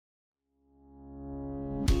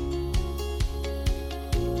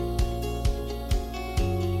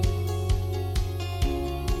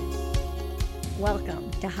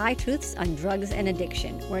High Truths on Drugs and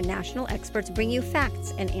Addiction, where national experts bring you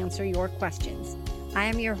facts and answer your questions. I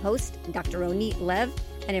am your host, Dr. Ronit Lev,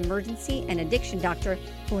 an emergency and addiction doctor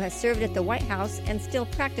who has served at the White House and still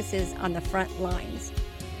practices on the front lines.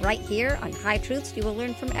 Right here on High Truths, you will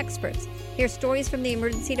learn from experts, hear stories from the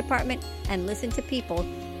emergency department, and listen to people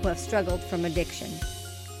who have struggled from addiction.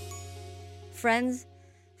 Friends,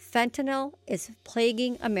 fentanyl is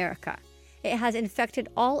plaguing America. It has infected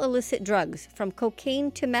all illicit drugs, from cocaine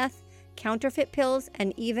to meth, counterfeit pills,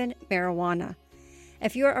 and even marijuana.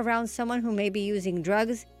 If you're around someone who may be using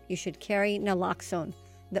drugs, you should carry naloxone,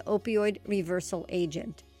 the opioid reversal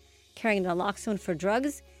agent. Carrying naloxone for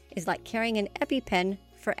drugs is like carrying an EpiPen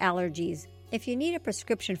for allergies. If you need a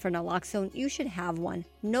prescription for naloxone, you should have one.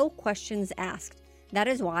 No questions asked. That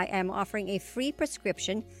is why I am offering a free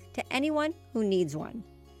prescription to anyone who needs one.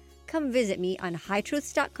 Come visit me on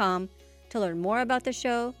hightruths.com to learn more about the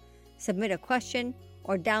show, submit a question,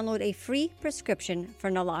 or download a free prescription for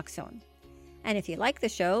naloxone. And if you like the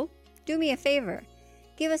show, do me a favor.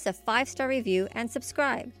 Give us a 5-star review and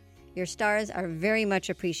subscribe. Your stars are very much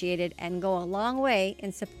appreciated and go a long way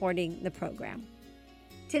in supporting the program.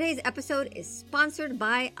 Today's episode is sponsored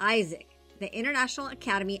by ISAAC, the International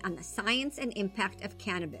Academy on the Science and Impact of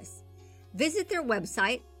Cannabis. Visit their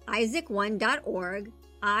website, isaac1.org,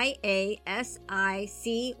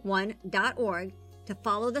 IASIC1.org, to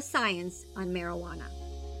follow the science on marijuana.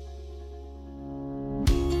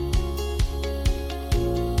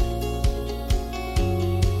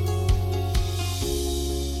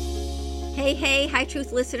 Hey, High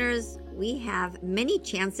Truth listeners. We have many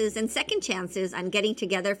chances and second chances on getting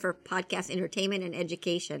together for podcast entertainment and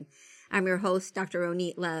education. I'm your host, Dr.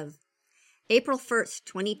 Ronit Lev. April 1st,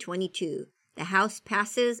 2022. The House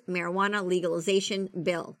passes marijuana legalization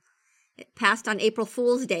bill. It passed on April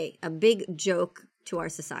Fool's Day, a big joke to our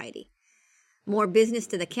society. More business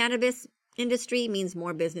to the cannabis industry means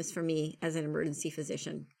more business for me as an emergency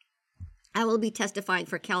physician. I will be testifying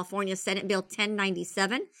for California Senate Bill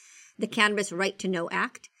 1097, the Cannabis Right to Know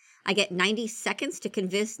Act. I get 90 seconds to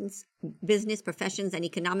convince business professions and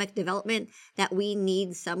economic development that we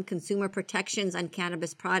need some consumer protections on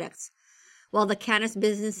cannabis products. While the cannabis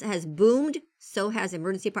business has boomed, so has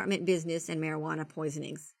emergency department business and marijuana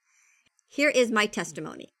poisonings. Here is my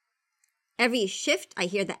testimony. Every shift, I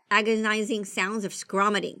hear the agonizing sounds of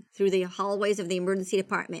scromating through the hallways of the emergency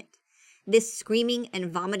department. This screaming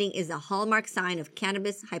and vomiting is a hallmark sign of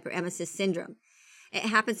cannabis hyperemesis syndrome. It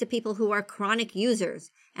happens to people who are chronic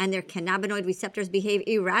users, and their cannabinoid receptors behave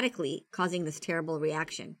erratically, causing this terrible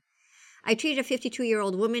reaction. I treated a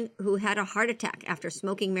 52-year-old woman who had a heart attack after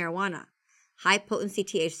smoking marijuana. High-potency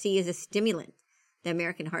THC is a stimulant. The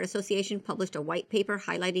American Heart Association published a white paper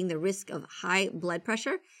highlighting the risk of high blood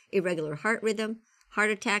pressure, irregular heart rhythm,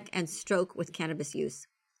 heart attack, and stroke with cannabis use.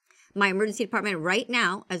 My emergency department right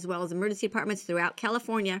now, as well as emergency departments throughout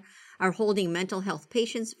California, are holding mental health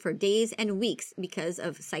patients for days and weeks because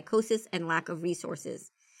of psychosis and lack of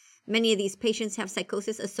resources. Many of these patients have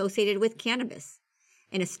psychosis associated with cannabis.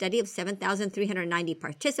 In a study of 7,390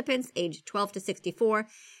 participants aged 12 to 64,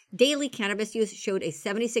 daily cannabis use showed a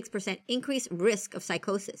 76% increased risk of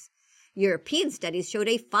psychosis. European studies showed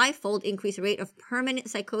a 5-fold increased rate of permanent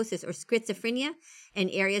psychosis or schizophrenia in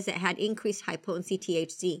areas that had increased high-potency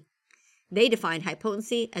THC. They defined high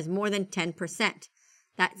potency as more than 10%.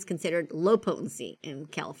 That's considered low potency in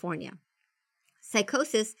California.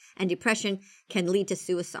 Psychosis and depression can lead to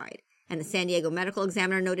suicide, and the San Diego Medical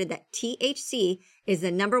Examiner noted that THC is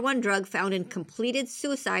the #1 drug found in completed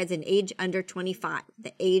suicides in age under 25,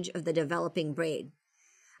 the age of the developing brain.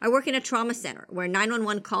 I work in a trauma center where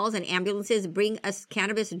 911 calls and ambulances bring us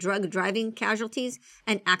cannabis drug driving casualties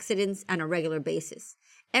and accidents on a regular basis.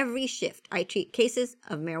 Every shift, I treat cases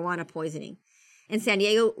of marijuana poisoning. In San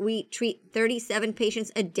Diego, we treat 37 patients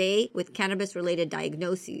a day with cannabis-related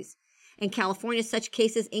diagnoses. In California, such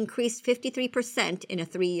cases increased 53% in a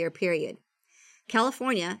 3-year period.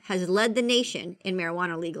 California has led the nation in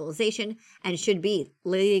marijuana legalization and should be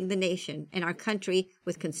leading the nation in our country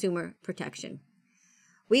with consumer protection.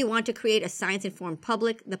 We want to create a science-informed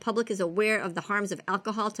public. The public is aware of the harms of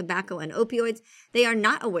alcohol, tobacco, and opioids. They are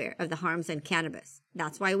not aware of the harms in cannabis.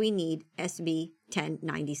 That's why we need SB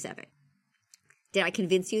 1097. Did I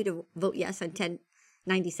convince you to vote yes on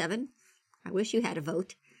 1097? I wish you had a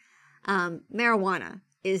vote. Marijuana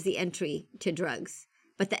is the entry to drugs,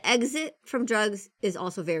 but the exit from drugs is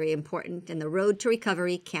also very important, and the road to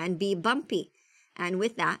recovery can be bumpy. And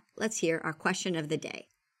with that, let's hear our question of the day.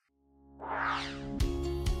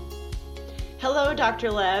 Hello,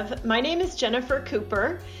 Dr. Lev. My name is Jennifer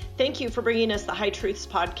Cooper. Thank you for bringing us the High Truths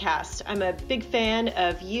podcast. I'm a big fan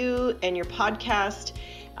of you and your podcast,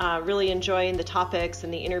 Really enjoying the topics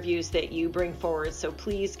and the interviews that you bring forward, so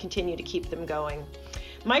please continue to keep them going.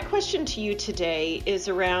 My question to you today is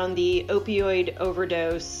around the opioid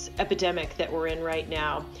overdose epidemic that we're in right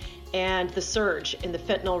now and the surge in the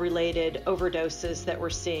fentanyl-related overdoses that we're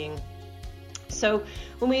seeing. So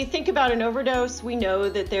when we think about an overdose, we know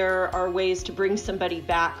that there are ways to bring somebody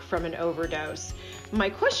back from an overdose. My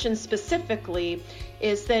question specifically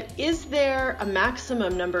is there a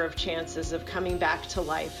maximum number of chances of coming back to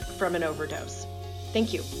life from an overdose?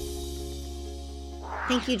 Thank you.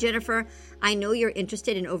 Thank you, Jennifer. I know you're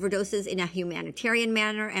interested in overdoses in a humanitarian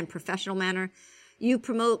manner and professional manner. You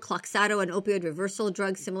promote Kloxxado, an opioid reversal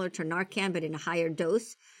drug similar to Narcan, but in a higher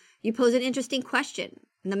dose. You pose an interesting question.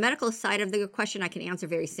 On the medical side of the question, I can answer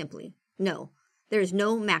very simply. No, there is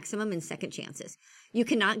no maximum in second chances. You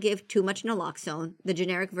cannot give too much naloxone, the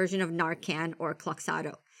generic version of Narcan or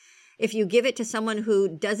Kloxxado. If you give it to someone who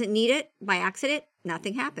doesn't need it by accident,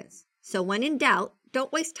 nothing happens. So when in doubt,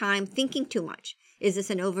 don't waste time thinking too much. Is this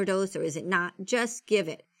an overdose or is it not? Just give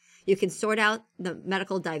it. You can sort out the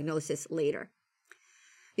medical diagnosis later.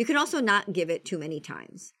 You can also not give it too many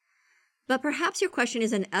times. But perhaps your question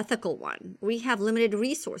is an ethical one. We have limited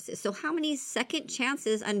resources, so how many second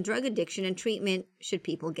chances on drug addiction and treatment should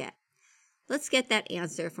people get? Let's get that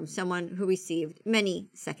answer from someone who received many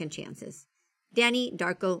second chances. Danny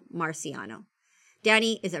Darko Marciano.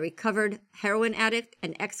 Danny is a recovered heroin addict,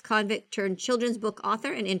 an ex-convict turned children's book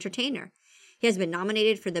author and entertainer. He has been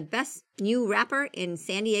nominated for the Best New Rapper in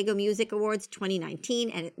San Diego Music Awards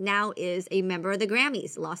 2019 and now is a member of the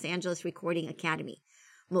Grammys, Los Angeles Recording Academy.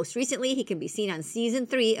 Most recently, he can be seen on Season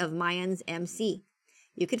 3 of Mayans MC.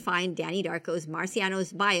 You can find Danny Darko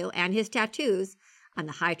Marciano's bio and his tattoos on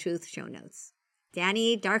the High Truth show notes.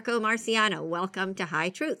 Danny Darko Marciano, welcome to High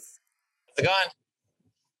Truths. How's it going?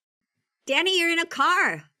 Danny, you're in a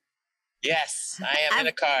car. Yes, I am in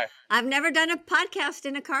a car. I've never done a podcast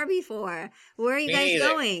in a car before. Where are you guys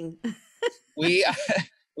going? We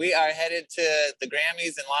are headed to the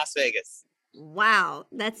Grammys in Las Vegas. Wow,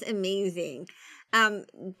 that's amazing.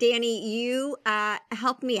 Danny, you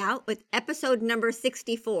helped me out with episode number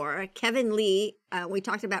 64. Kevin Lee, we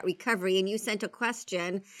talked about recovery, and you sent a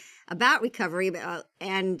question about recovery,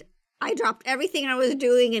 and I dropped everything I was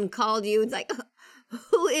doing and called you. It's like,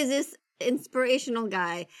 who is this inspirational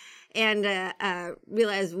guy? And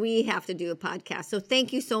realized we have to do a podcast. So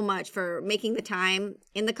thank you so much for making the time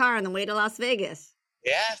in the car on the way to Las Vegas.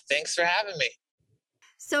 Yeah, thanks for having me.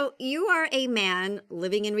 So you are a man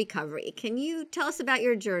living in recovery. Can you tell us about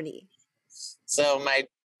your journey? So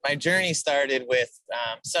my journey started with,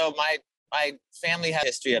 my family had a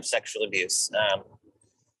history of sexual abuse,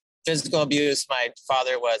 physical abuse. My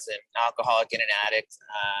father was an alcoholic and an addict.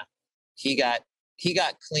 He got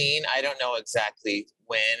clean. I don't know exactly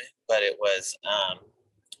when, but it was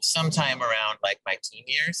sometime around like my teen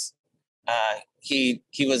years. He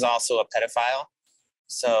was also a pedophile.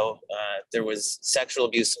 So there was sexual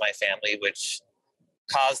abuse in my family, which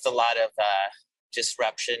caused a lot of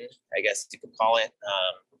disruption, I guess you could call it.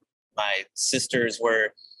 My sisters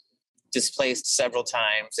were displaced several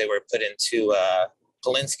times. They were put into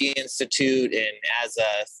Polinsky Institute, and as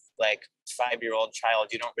a 5-year-old child,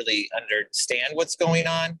 you don't really understand what's going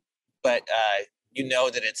on, but you know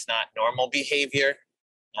that it's not normal behavior.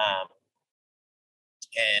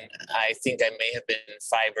 And I think I may have been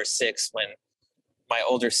 5 or 6 when my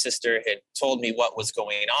older sister had told me what was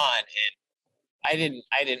going on, and I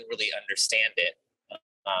didn't really understand it.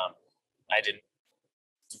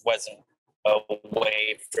 Wasn't a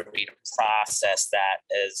way for me to process that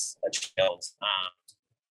as a child.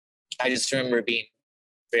 I just remember being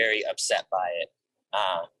very upset by it.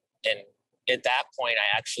 And at that point,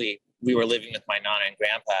 we were living with my nana and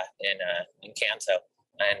grandpa in Canto,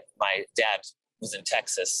 and my dad was in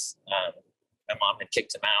Texas. My mom had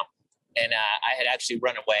kicked him out, and I had actually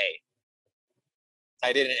run away.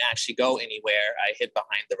 I didn't actually go anywhere. I hid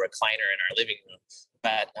behind the recliner in our living room,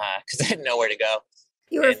 but because I had nowhere to go.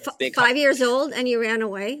 You were 5 years old and you ran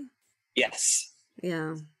away? Yes.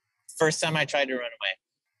 Yeah. First time I tried to run away.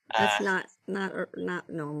 That's not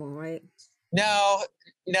normal, right? No,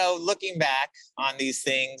 looking back on these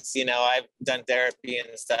things, I've done therapy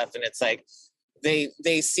and stuff, and it's like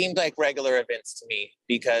they seemed like regular events to me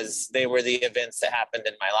because they were the events that happened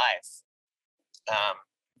in my life.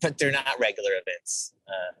 But they're not regular events.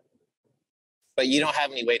 But you don't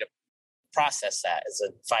have any way to process that as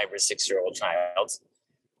a 5 or 6 year old child.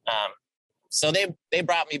 So they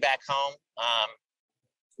brought me back home.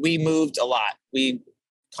 We moved a lot. We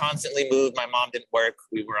constantly moved. My mom didn't work.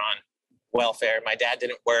 We were on welfare. My dad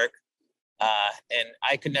didn't work. And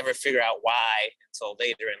I could never figure out why until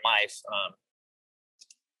later in life.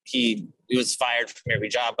 he was fired from every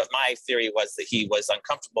job. But my theory was that he was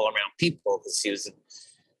uncomfortable around people because he was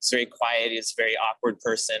very quiet. He was a very awkward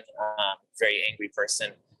person, very angry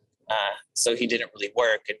person. So he didn't really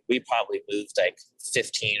work. And we probably moved like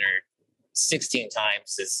 15 or 16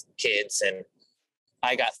 times as kids. And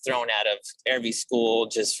I got thrown out of every school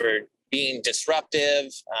just for being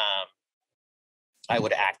disruptive. I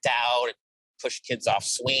would act out, push kids off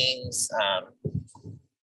swings.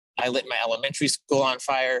 I lit my elementary school on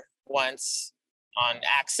fire once on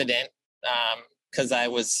accident because I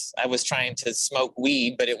was trying to smoke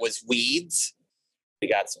weed, but it was weeds. We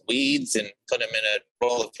got some weeds and put them in a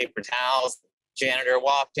roll of paper towels. Janitor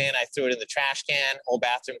walked in. I threw it in the trash can. Whole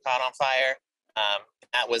bathroom caught on fire.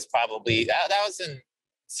 That was probably that was in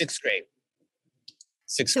sixth grade.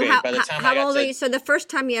 By the time how old were you? So the first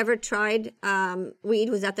time you ever tried weed,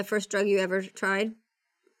 was that the first drug you ever tried?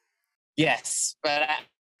 Yes, but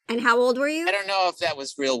and how old were you? I don't know if that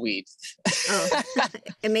was real weed. Oh,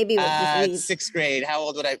 it maybe was just weed. Sixth grade. How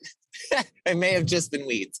old would I? It may have just been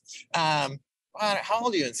weeds. How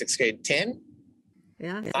old are you in sixth grade? 10?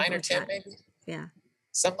 Yeah, 9 or 10 maybe. Yeah,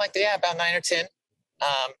 something like that. Yeah, about 9 or 10.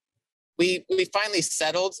 We finally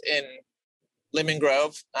settled in Lemon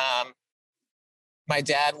Grove. My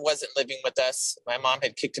dad wasn't living with us. My mom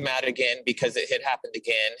had kicked him out again because it had happened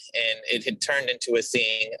again, and it had turned into a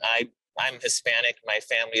thing. I'm Hispanic. My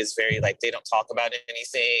family is very they don't talk about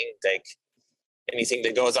anything. Like anything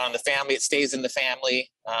that goes on in the family, it stays in the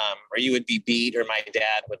family. Or you would be beat, or my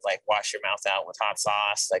dad would wash your mouth out with hot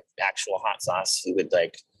sauce, like actual hot sauce. He would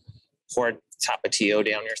pour Tapatio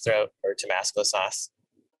down your throat, or Tabasco sauce.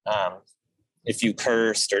 If you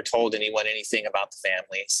cursed or told anyone anything about the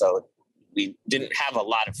family. So we didn't have a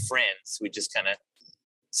lot of friends. We just kind of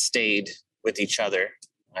stayed with each other.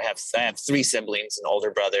 I have 3 siblings, an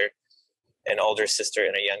older brother, an older sister,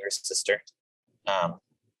 and a younger sister.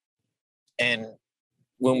 And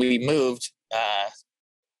when we moved,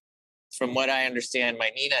 from what I understand,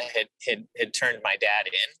 my Nina had turned my dad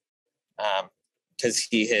in because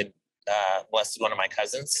he had molested one of my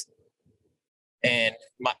cousins. And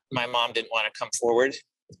my mom didn't want to come forward.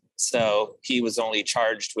 So he was only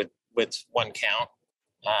charged with 1 count.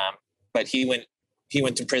 But he went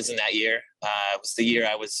to prison that year. It was the year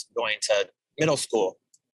I was going to middle school.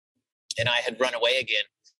 And I had run away again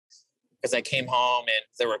because I came home and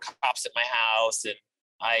there were cops at my house. And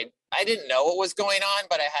I didn't know what was going on,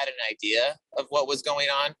 but I had an idea of what was going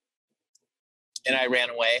on. And I ran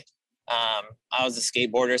away. I was a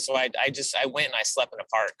skateboarder. So I went and I slept in a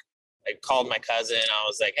park. I called my cousin. I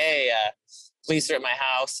was like, hey, police are at my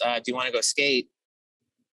house. Do you want to go skate?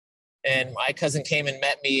 And my cousin came and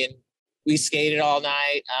met me, and we skated all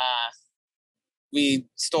night. We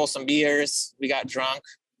stole some beers. We got drunk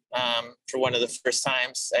for one of the first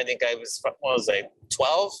times. I think I was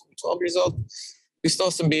 12 years old. We stole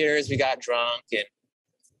some beers. We got drunk, and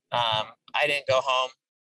I didn't go home.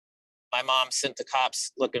 My mom sent the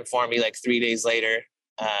cops looking for me 3 days later.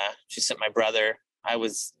 She sent my brother. I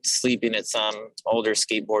was sleeping at some older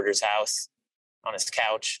skateboarder's house on his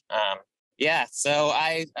couch. So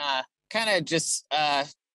I kind of just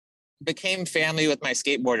became family with my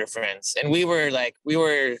skateboarder friends, and we were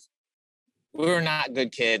not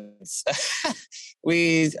good kids.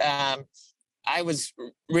 I was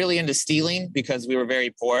really into stealing because we were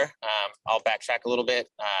very poor. I'll backtrack a little bit.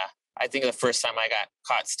 I think the first time I got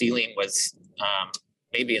caught stealing was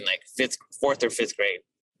maybe in 4th or 5th grade.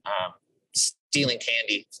 Stealing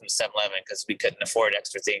candy from 7-Eleven because we couldn't afford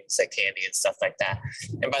extra things like candy and stuff like that.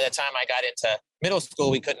 And by the time I got into middle school,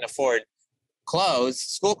 we couldn't afford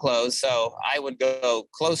school clothes. So I would go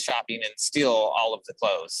clothes shopping and steal all of the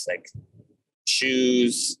clothes, like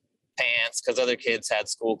shoes, pants, because other kids had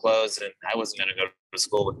school clothes and I wasn't going to go to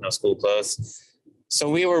school with no school clothes. So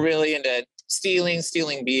we were really into stealing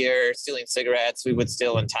beer, stealing cigarettes. We would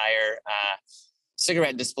steal entire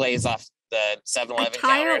cigarette displays off the 7-Eleven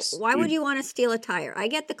counters. Why would you want to steal a tire? I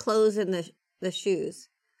get the clothes and the shoes.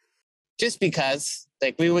 Just because,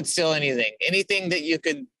 we would steal anything that you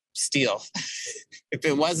could steal. If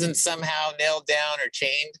it wasn't somehow nailed down or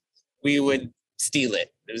chained, we would steal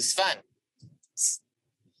it. It was fun. It's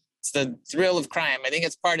the thrill of crime. I think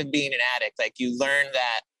it's part of being an addict. You learn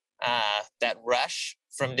that rush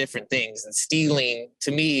from different things, and stealing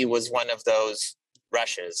to me was one of those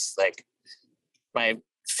rushes. My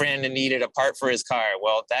friend needed a part for his car.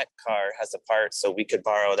 Well, that car has a part, so we could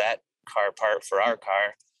borrow that car part for our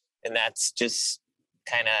car. And that's just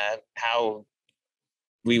kind of how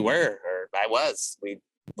we were, or I was. We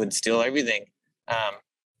would steal everything.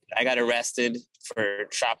 I got arrested for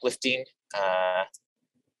shoplifting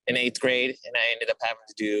in 8th grade, and I ended up having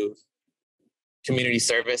to do community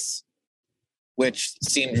service, which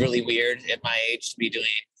seemed really weird at my age to be doing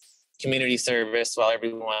community service while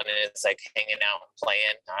everyone is like hanging out and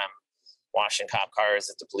playing. Washing cop cars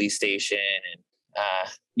at the police station, and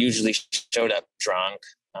usually showed up drunk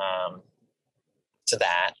to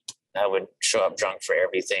that. I would show up drunk for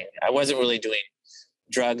everything. I wasn't really doing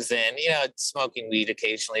drugs then, smoking weed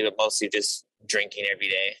occasionally, but mostly just drinking every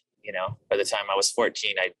day. By the time I was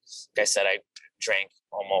 14, like I said, I drank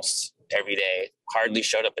almost every day, hardly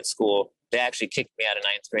showed up at school. They actually kicked me out of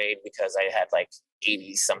 9th grade because I had like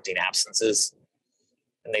 80 something absences.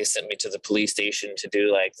 And they sent me to the police station to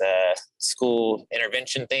do like the school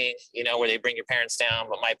intervention thing, where they bring your parents down.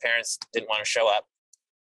 But my parents didn't want to show up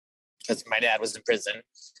because my dad was in prison. And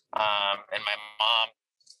my mom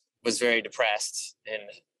was very depressed and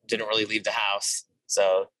didn't really leave the house.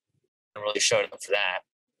 So I really showed up for that.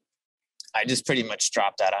 I just pretty much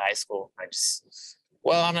dropped out of high school.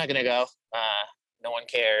 I'm not going to go. No one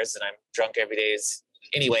cares. And I'm drunk every day.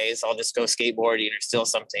 Anyways, I'll just go skateboarding or steal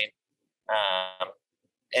something.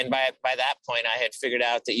 And by that point, I had figured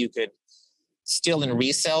out that you could steal and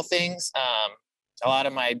resell things. A lot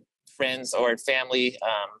of my friends or family,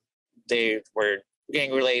 they were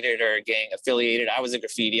gang related or gang affiliated. I was a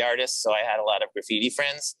graffiti artist, so I had a lot of graffiti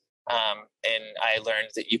friends. And I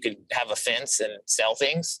learned that you could have a fence and sell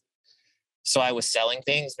things. So I was selling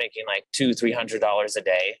things, making like $200-$300 a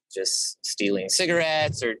day, just stealing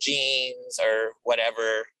cigarettes or jeans or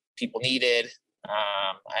whatever people needed.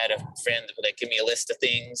 I had a friend that would like give me a list of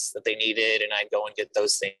things that they needed, and I'd go and get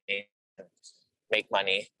those things and make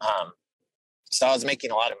money. So I was making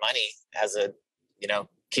a lot of money as a,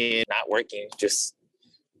 kid, not working, just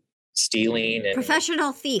stealing. And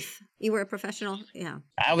professional thief. You were a professional. Yeah.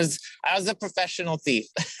 I was a professional thief.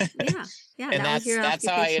 Yeah. And that's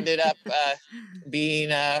how I ended up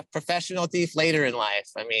being a professional thief later in life.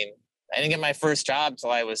 I mean, I didn't get my first job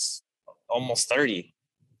till I was almost 30.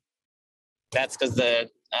 That's because the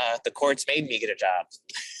courts made me get a job.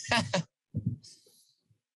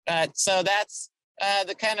 So that's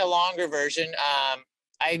the kind of longer version.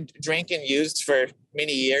 I drank and used for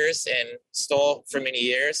many years and stole for many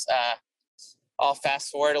years. I'll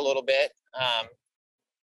fast forward a little bit.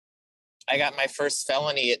 I got my first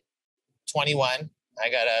felony at 21. I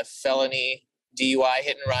got a felony DUI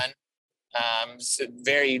hit and run. It's a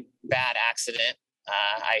very bad accident.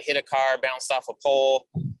 I hit a car, bounced off a pole,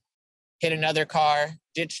 hit another car,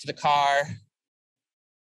 ditched the car,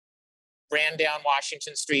 ran down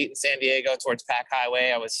Washington Street in San Diego towards Pack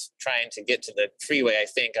Highway. I was trying to get to the freeway, I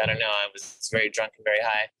think. I don't know. I was very drunk and very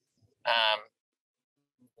high.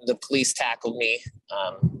 The police tackled me.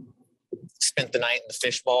 Spent the night in the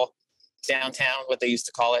fishbowl downtown, what they used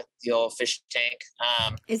to call it, the old fish tank.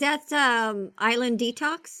 Is that Island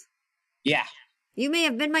Detox? Yeah. You may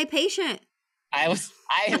have been my patient. I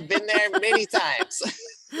have been there many times.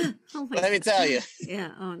 Let me tell you.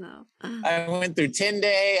 Yeah. Oh no. I went through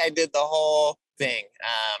 10-day. I did the whole thing.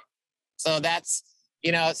 So that's,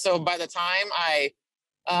 so by the time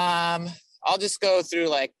I'll just go through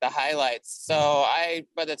like the highlights. So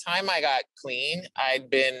by the time I got clean, I'd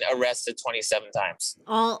been arrested 27 times.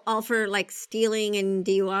 All for like stealing and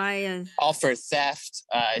DUI and all for theft,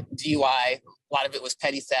 DUI. A lot of it was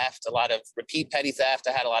petty theft, a lot of repeat petty theft.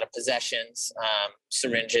 I had a lot of possessions,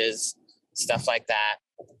 syringes, stuff like that.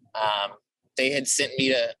 They had sent me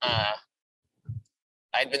to,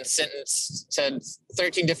 I'd been sentenced to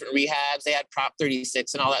 13 different rehabs. They had Prop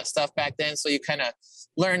 36 and all that stuff back then. So you kind of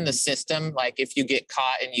learn the system. Like if you get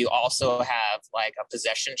caught and you also have like a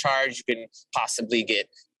possession charge, you can possibly get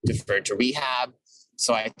deferred to rehab.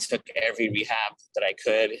 So I took every rehab that I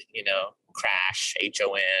could, Crash,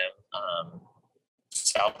 HOM,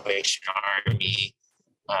 Salvation Army.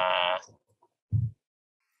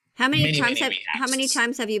 How many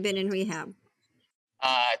times have you been in rehab?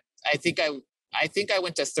 I think I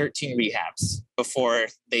went to 13 rehabs before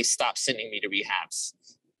they stopped sending me to rehabs.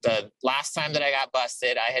 The last time that I got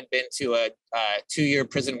busted, I had been to a 2-year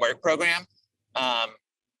prison work program. I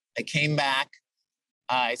came back.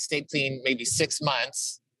 I stayed clean maybe 6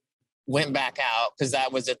 months, went back out because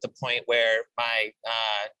that was at the point where my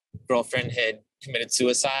girlfriend had committed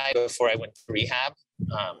suicide before I went to rehab.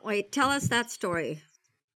 Wait, tell us that story.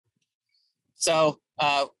 So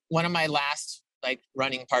one of my last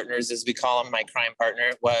running partners, as we call him, my crime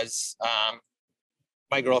partner, was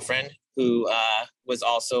my girlfriend, who was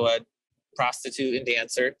also a prostitute and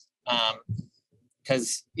dancer.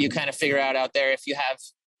 Because you kind of figure out there, if you have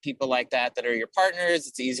people like that are your partners,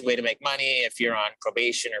 it's an easy way to make money. If you're on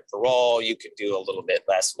probation or parole, you can do a little bit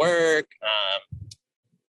less work.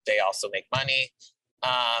 They also make money.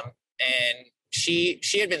 And she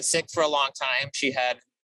had been sick for a long time. She had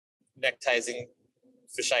necrotizing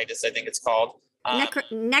fasciitis, I think it's called.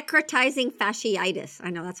 Necrotizing fasciitis. I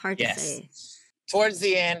know that's hard to say. Towards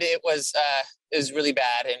the end, it was really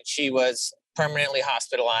bad, and she was permanently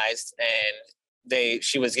hospitalized, and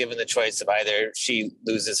she was given the choice of either she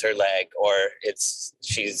loses her leg or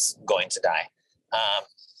she's going to die.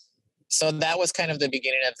 So that was kind of the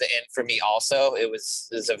beginning of the end for me. Also, it was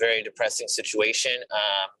a very depressing situation.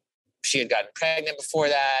 She had gotten pregnant before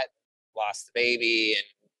that, lost the baby,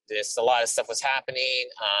 and just a lot of stuff was happening.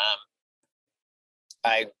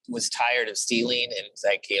 I was tired of stealing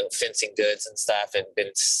and fencing goods and stuff, and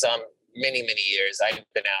been many years. I've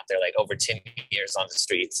been out there like over 10 years on the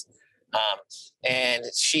streets. And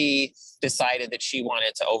she decided that she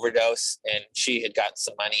wanted to overdose, and she had gotten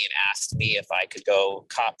some money and asked me if I could go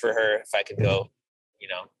cop for her, if I could go,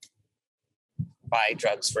 buy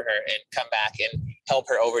drugs for her and come back and help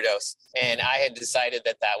her overdose. And I had decided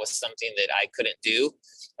that was something that I couldn't do.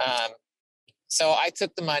 So I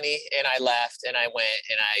took the money and I left, and I went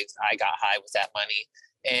and I got high with that money.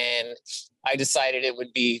 And I decided it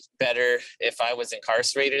would be better if I was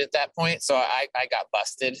incarcerated at that point. So I got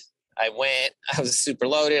busted. I was super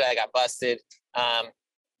loaded. I got busted.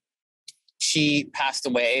 She passed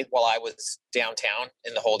away while I was downtown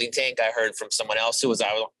in the holding tank. I heard from someone else who was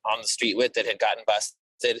out on the street with that had gotten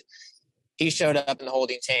busted. He showed up in the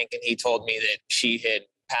holding tank and he told me that she had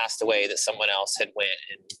passed away, that someone else had went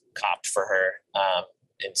and copped for her.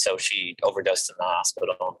 And so she overdosed in the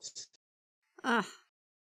hospital.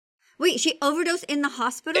 Wait, she overdosed in the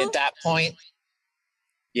hospital? At that point,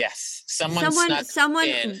 yes. Someone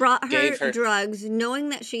brought her drugs knowing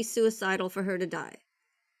that she's suicidal for her to die.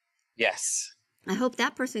 Yes. I hope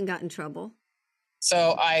that person got in trouble.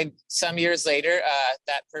 So some years later,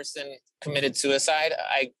 that person committed suicide.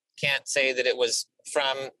 I can't say that it was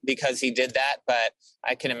because he did that, but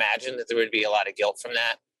I can imagine that there would be a lot of guilt from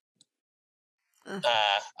that.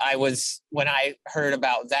 When I heard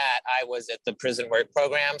about that, I was at the prison work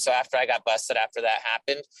program. So after I got busted, after that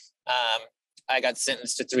happened, I got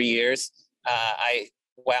sentenced to 3 years. I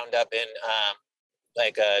wound up in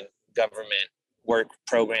like a government work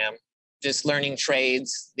program, just learning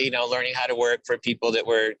trades, learning how to work for people that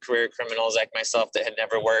were career criminals like myself that had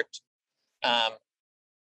never worked.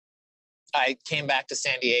 I came back to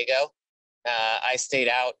San Diego. I stayed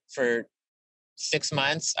out for 6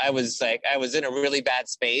 months. I was in a really bad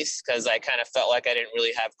space because I kind of felt like I didn't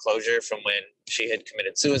really have closure from when she had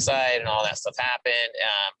committed suicide and all that stuff happened.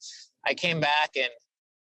 I came back and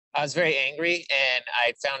I was very angry, and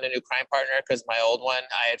I found a new crime partner because my old one,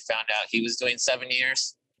 I had found out he was doing 7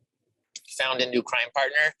 years. Found a new crime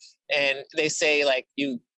partner, and they say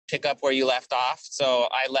you pick up where you left off. So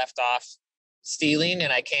I left off stealing,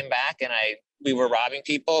 and I came back, and we were robbing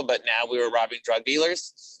people, but now we were robbing drug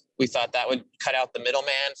dealers. We thought that would cut out the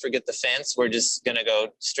middleman, forget the fence. We're just going to go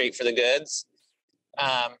straight for the goods.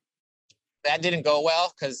 That didn't go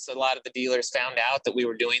well because a lot of the dealers found out that we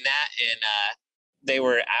were doing that, and they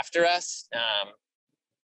were after us.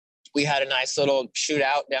 We had a nice little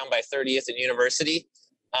shootout down by 30th and University,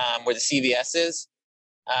 where the CVS is.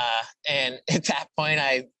 And at that point,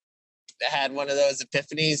 I had one of those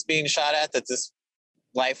epiphanies being shot at that this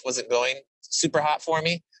life wasn't going super hot for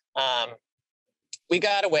me. We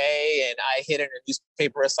got away, and I hid in a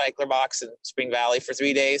newspaper recycler box in Spring Valley for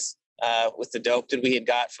 3 days with the dope that we had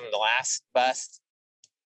got from the last bust.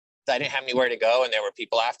 I didn't have anywhere to go, and there were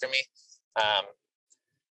people after me.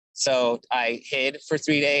 So I hid for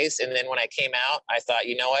 3 days, and then when I came out, I thought,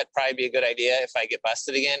 you know what, probably be a good idea if I get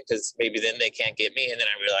busted again, because maybe then they can't get me. And then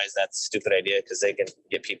I realized that's a stupid idea because they can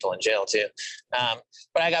get people in jail too.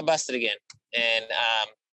 But I got busted again, and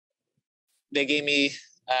they gave me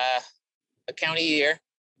a county year.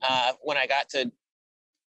 When I got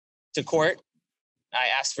to court, I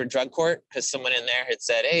asked for drug court because someone in there had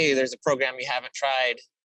said, hey, there's a program you haven't tried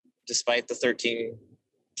despite the 13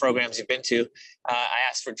 programs you've been to. I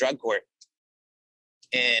asked for drug court,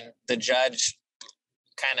 and the judge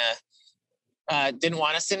kind of didn't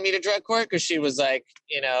want to send me to drug court because she was like,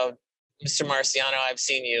 Mr. Marciano, I've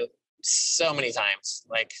seen you so many times,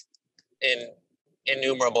 like in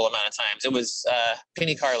innumerable amount of times. It was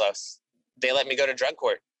Penny Carlos. They let me go to drug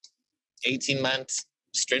court. 18 months,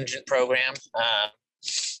 stringent program.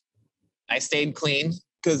 I stayed clean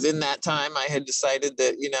because in that time I had decided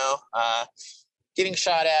that, getting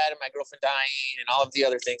shot at and my girlfriend dying and all of the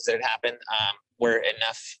other things that had happened were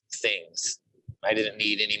enough things. I didn't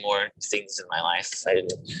need any more things in my life.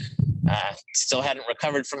 I still hadn't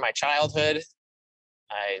recovered from my childhood.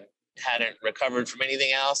 I hadn't recovered from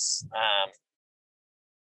anything else.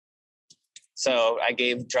 So I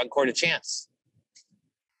gave drug court a chance.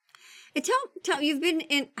 And tell you've been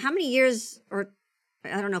in how many years, or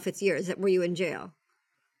I don't know if it's years, that were you in jail?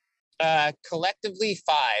 Collectively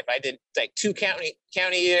 5. I did like 2 county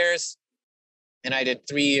years, and I did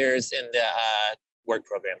 3 years in the work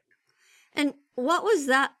program. And what was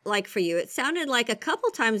that like for you? It sounded like a couple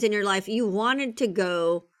times in your life you wanted to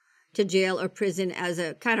go to jail or prison as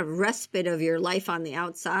a kind of respite of your life on the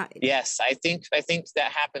outside. Yes, I think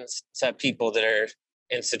that happens to people that are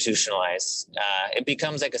institutionalized. It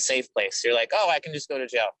becomes like a safe place. You're like, oh, I can just go to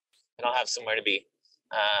jail and I'll have somewhere to be.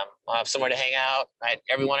 I'll have somewhere to hang out.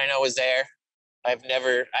 Everyone I know was there. I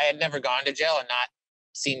had never gone to jail and not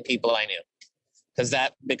seen people I knew, because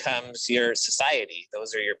that becomes your society.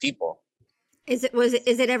 Those are your people. Is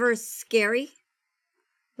it ever scary?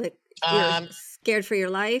 Like you're scared for your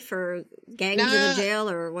life, or gangs in the jail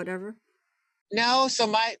or whatever? No. So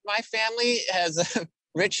my family has a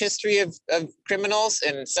rich history of criminals,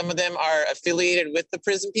 and some of them are affiliated with the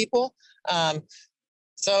prison people.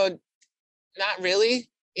 So not really,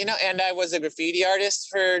 and I was a graffiti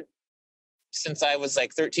artist since I was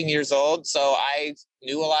like 13 years old. So I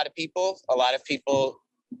knew a lot of people. A lot of people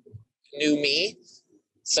knew me.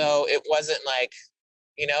 So it wasn't like,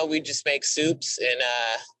 we just make soups and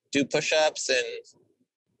do push-ups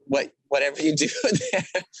and whatever you do there.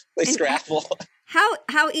 We scrabble.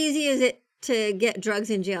 How easy is it to get drugs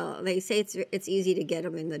in jail? They say it's easy to get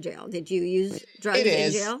them in the jail. Did you use drugs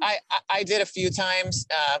in jail? I did a few times,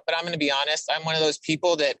 but I'm going to be honest. I'm one of those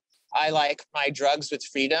people that I like my drugs with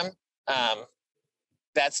freedom.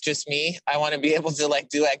 That's just me. I want to be able to like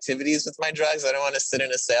do activities with my drugs. I don't want to sit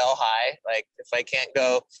in a cell high. Like if I can't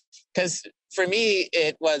go, because for me,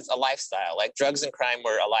 it was a lifestyle. Like drugs and crime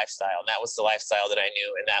were a lifestyle, and that was the lifestyle that I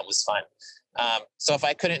knew, and that was fun. So if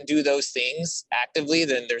I couldn't do those things actively,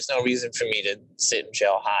 then there's no reason for me to sit in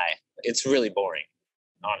jail high. It's really boring,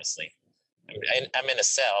 honestly. I'm in a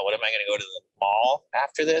cell. What am I going to go to the mall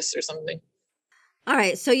after this or something? All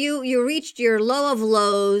right. So you reached your low of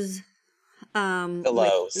lows. The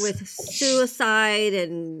lows. With suicide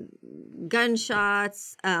and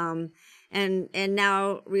gunshots, and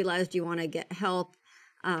now realized you want to get help,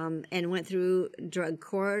 and went through drug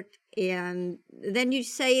court. And then you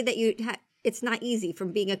say that it's not easy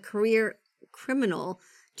from being a career criminal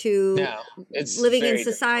to living in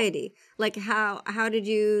society. Difficult. Like how did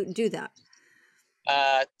you do that?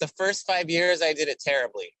 The first 5 years I did it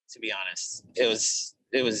terribly, to be honest. It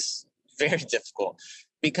was very difficult,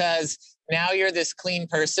 because now you're this clean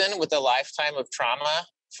person with a lifetime of trauma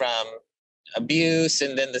from abuse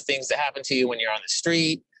and then the things that happen to you when you're on the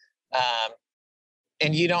street.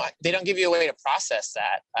 And they don't give you a way to process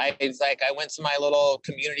that. I went to my little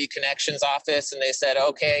community connections office and they said,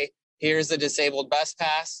 okay, here's a disabled bus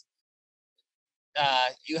pass.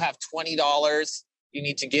 You have $20. You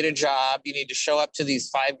need to get a job. You need to show up to these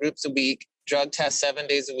 5 groups a week, drug test 7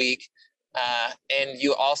 days a week. And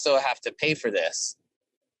you also have to pay for this.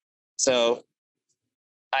 So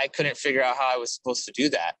I couldn't figure out how I was supposed to do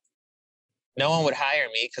that. No one would hire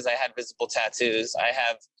me because I had visible tattoos. I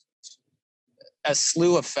have a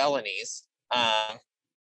slew of felonies.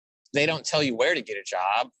 They don't tell you where to get a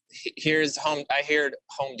job. I heard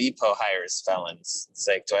Home Depot hires felons. It's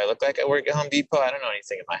like, do I look like I work at Home Depot? I don't know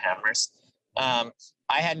anything about hammers.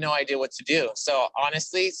 I had no idea what to do. So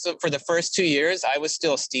honestly, for the first 2 years, I was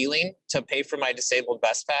still stealing to pay for my disabled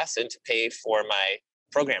bus pass and to pay for my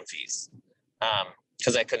program fees,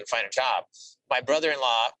 because I couldn't find a job. My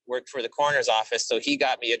brother-in-law worked for the coroner's office, so he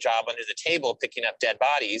got me a job under the table picking up dead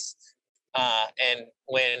bodies. And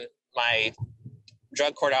when my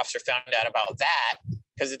drug court officer found out about that,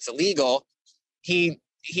 because it's illegal, he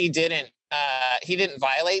didn't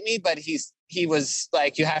violate me, but he was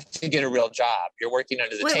like, you have to get a real job. You're working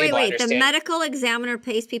under the table. Wait. The medical examiner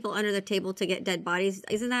pays people under the table to get dead bodies.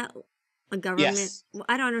 Isn't that a government? Yes.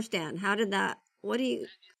 I don't understand. How did that?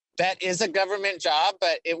 That is a government job,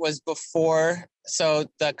 but it was before. So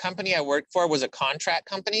the company I worked for was a contract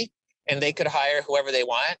company, and they could hire whoever they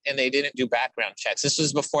want, and they didn't do background checks. This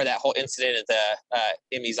was before that whole incident at the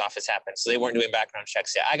Emmy's office happened. So they weren't doing background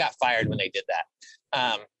checks yet. I got fired when they did that.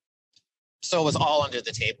 So it was all under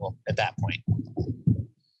the table at that point.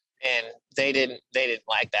 And they didn't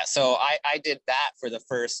like that. So I did that for the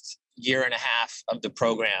first year and a half of the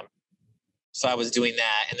program. So I was doing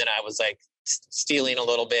that. And then I was like stealing a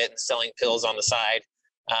little bit and selling pills on the side,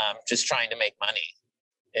 just trying to make money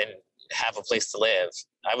and have a place to live.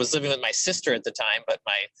 I was living with my sister at the time, but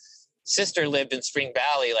my sister lived in Spring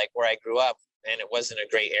Valley, like where I grew up, and it wasn't a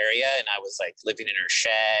great area. And I was like living in her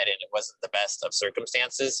shed, and it wasn't the best of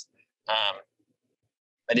circumstances.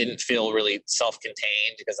 I didn't feel really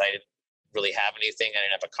self-contained because I didn't really have anything. I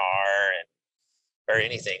didn't have a car or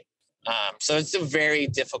anything. So it's a very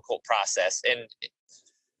difficult process.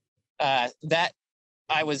 And that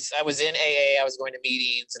I was in AA, I was going to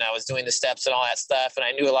meetings and I was doing the steps and all that stuff. And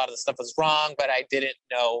I knew a lot of the stuff was wrong, but I didn't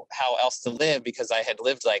know how else to live because I had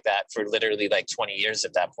lived like that for literally like 20 years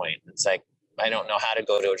at that point. It's like, I don't know how to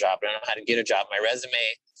go to a job. I don't know how to get a job. My resume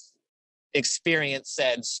experience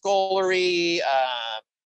said scullery,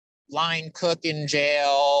 line cook in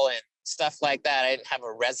jail and stuff like that. I didn't have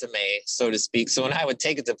a resume, so to speak. So when I would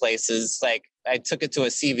take it to places, like I took it to a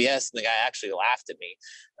CVS and the guy actually laughed at me.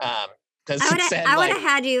 Because it said I would have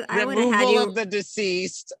had you. I would have had you. Removal of the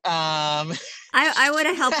deceased. I would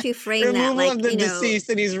have helped you frame that. Removal of the deceased,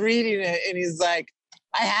 and he's reading it, and he's like,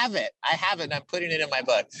 "I have it, and I'm putting it in my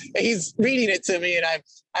book." And he's reading it to me, and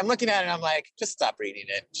I'm looking at it, and I'm like, "Just stop reading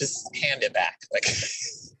it. Just hand it back." Like,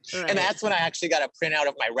 right. And that's when I actually got a printout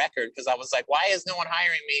of my record because I was like, "Why is no one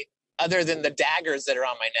hiring me other than the daggers that are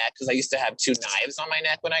on my neck?" Because I used to have 2 knives on my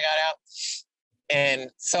neck when I got out.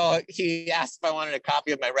 And so he asked if I wanted a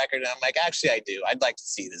copy of my record. And I'm like, actually, I do. I'd like to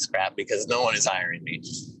see this crap because no one is hiring me.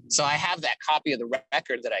 So I have that copy of the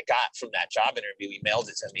record that I got from that job interview. He mailed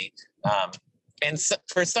it to me. And so,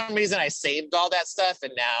 for some reason, I saved all that stuff.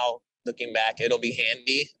 And now looking back, it'll be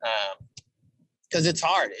handy because it's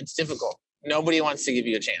hard. It's difficult. Nobody wants to give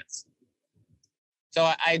you a chance. So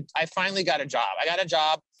I finally got a job. I got a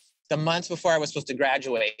job the month before I was supposed to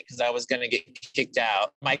graduate because I was going to get kicked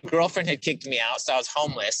out. My girlfriend had kicked me out, so I was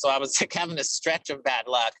homeless. So I was like having a stretch of bad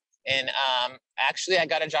luck. And actually, I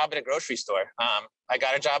got a job at a grocery store. I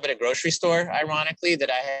got a job at a grocery store, ironically, that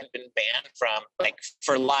I had been banned from like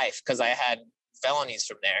for life because I had felonies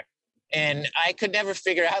from there. And I could never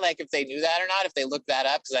figure out like if they knew that or not, if they looked that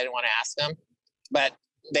up because I didn't want to ask them. But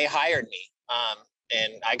they hired me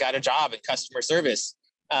and I got a job in customer service.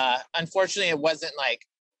 Unfortunately, it wasn't like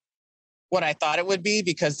what I thought it would be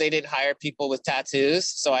because they didn't hire people with tattoos.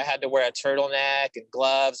 So I had to wear a turtleneck and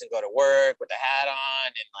gloves and go to work with a hat on.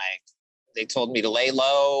 And like, they told me to lay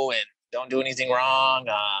low and don't do anything wrong.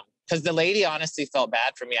 Cause the lady honestly felt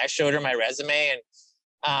bad for me. I showed her my resume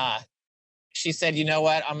and she said, you know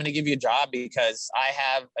what, I'm going to give you a job because I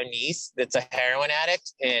have a niece that's a heroin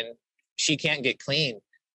addict and she can't get clean.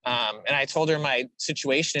 And I told her my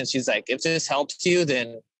situation and she's like, if this helps you,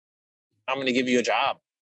 then I'm going to give you a job.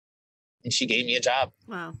 And she gave me a job.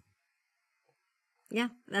 Wow. Yeah,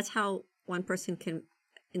 that's how one person can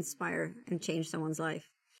inspire and change someone's life.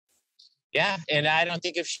 Yeah, and I don't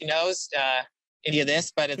think if she knows any of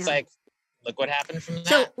this, but it's like, look what happened from that.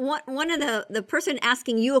 So one of the person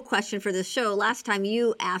asking you a question for this show, last time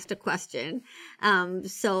you asked a question.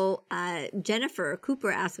 So Jennifer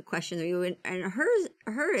Cooper asked a question of you, and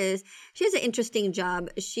her is, she has an interesting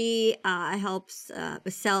job. She helps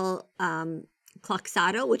sell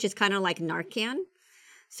Kloxxado, which is kind of like Narcan.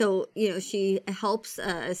 So, she helps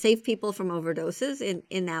save people from overdoses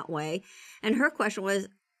in that way. And her question was,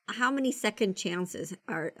 how many second chances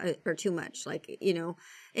are too much? Like,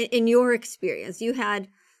 in your experience, you had,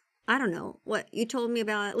 I don't know, what you told me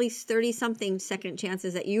about at least 30 something second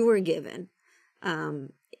chances that you were given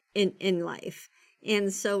in life.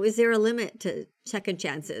 And so is there a limit to second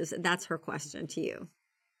chances? That's her question to you.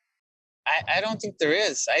 I don't think there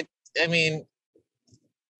is. I mean,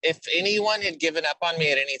 if anyone had given up on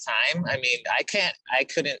me at any time, I mean, I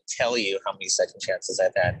couldn't tell you how many second chances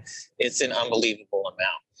I've had. It's an unbelievable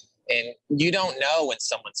amount. And you don't know when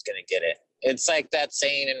someone's going to get it. It's like that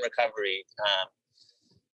saying in recovery.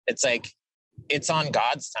 It's like, it's on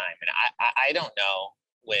God's time. And I don't know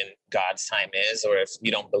when God's time is, or if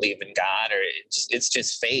you don't believe in God, or it's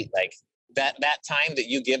just fate. Like that time that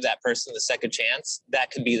you give that person the second chance, that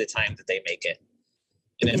could be the time that they make it.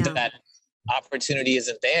 And if that opportunity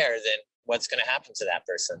isn't there, then what's going to happen to that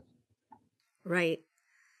person? Right.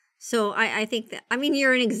 So I think that, I mean,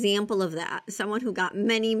 you're an example of that. Someone who got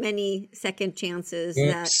many, many second chances.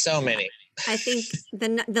 So many. I think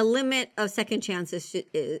the limit of second chances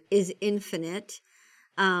is infinite.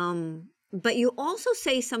 But you also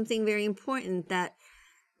say something very important, that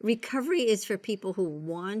recovery is for people who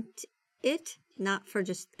want it, not for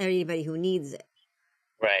just everybody who needs it.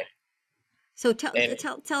 Right. So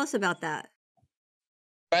tell us about that.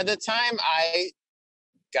 By the time I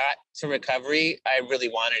got to recovery, I really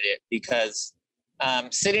wanted it because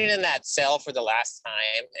sitting in that cell for the last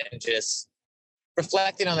time and just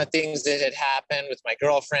reflecting on the things that had happened with my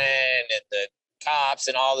girlfriend and the cops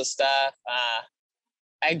and all the stuff,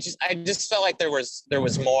 I just felt like there was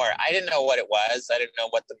more. I didn't know what it was. I didn't know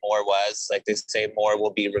what the more was. Like they say, more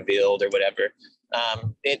will be revealed or whatever.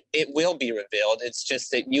 It will be revealed. It's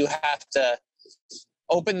just that you have to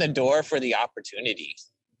open the door for the opportunity,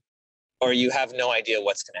 or you have no idea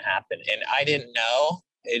what's going to happen. And I didn't know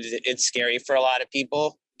It's scary for a lot of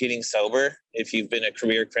people getting sober. If you've been a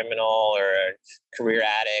career criminal or a career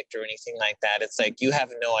addict or anything like that, it's like you have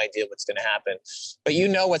no idea what's going to happen. But you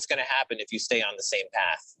know what's going to happen if you stay on the same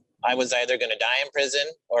path. I was either going to die in prison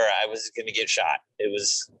or I was going to get shot. I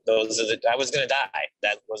was going to die.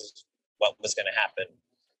 That was what was going to happen.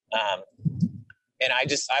 And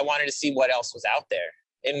I wanted to see what else was out there.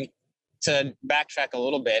 And to backtrack a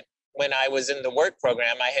little bit, when I was in the work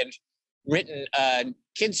program, I had written a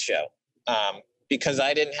kids show because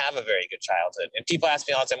I didn't have a very good childhood. And people ask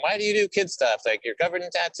me all the time, why do you do kids stuff? Like, you're covered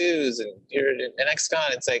in tattoos and you're an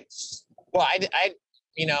ex-con. It's like, well, I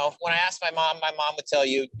when I asked my mom would tell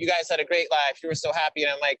you, you guys had a great life. You were so happy.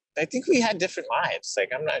 And I'm like, I think we had different lives.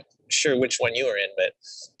 Like, I'm not sure which one you were in, but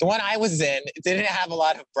the one I was in didn't have a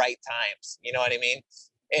lot of bright times. You know what I mean?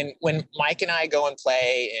 And when Mike and I go and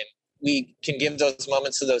play and we can give those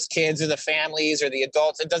moments to those kids or the families or the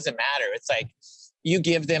adults, it doesn't matter. It's like you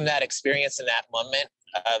give them that experience in that moment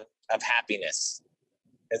of happiness.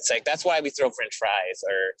 It's like, that's why we throw French fries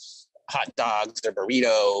or hot dogs or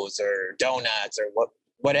burritos or donuts or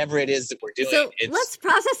whatever it is that we're doing. So let's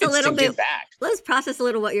process a little bit. Back. Let's process a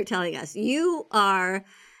little what you're telling us. You are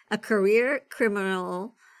a career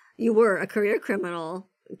criminal. You were a career criminal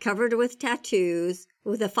covered with tattoos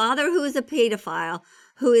with a father who is a pedophile,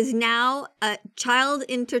 who is now a child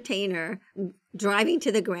entertainer driving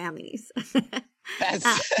to the Grammys. That's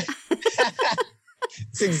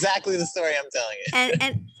it's exactly the story I'm telling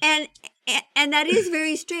you. And that is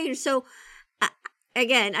very strange. So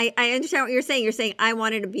again, I understand what you're saying. You're saying I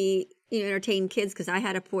wanted to be entertain kids because I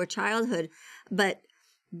had a poor childhood, but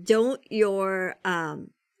don't your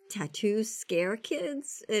tattoos scare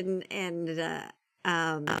kids? It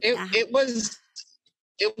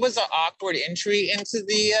was an awkward entry into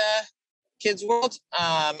the kids world.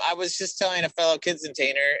 I was just telling a fellow kids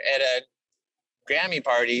entertainer at a Grammy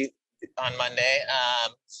party on Monday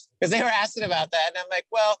because they were asking about that, and I'm like,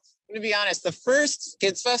 well, I'm gonna be honest. The first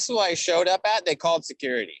kids festival I showed up at, they called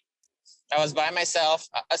security. I was by myself,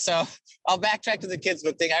 so I'll backtrack to the kids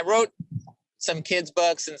book thing. I wrote some kids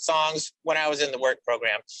books and songs when I was in the work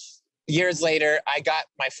program. Years later, I got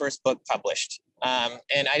my first book published.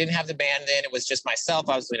 And I didn't have the band then. It was just myself.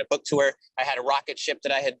 I was doing a book tour. I had a rocket ship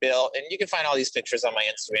that I had built. And you can find all these pictures on my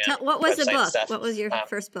Instagram. What was the book? What was your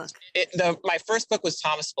first book? My first book was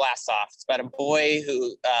Thomas Blasoff. It's about a boy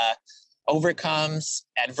who overcomes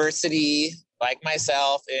adversity like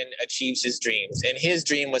myself and achieves his dreams. And his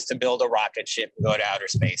dream was to build a rocket ship and go to outer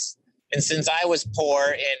space. And since I was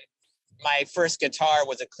poor and my first guitar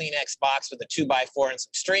was a Kleenex box with a 2x4 and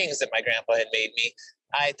some strings that my grandpa had made me,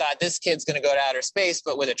 I thought this kid's going to go to outer space,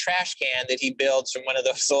 but with a trash can that he builds from one of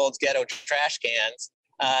those old ghetto trash cans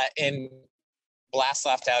and blasts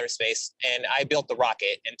off to outer space. And I built the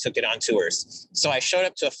rocket and took it on tours. So I showed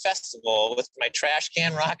up to a festival with my trash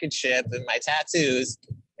can rocket ship and my tattoos.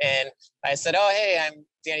 And I said, oh, hey, I'm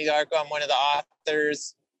Danny Darko. I'm one of the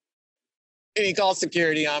authors. And he called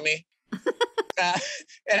security on me.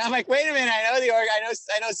 And I'm like, wait a minute.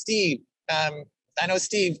 I know Steve. I know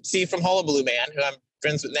Steve from Hullabaloo Man, who I'm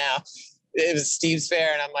friends with now. It was Steve's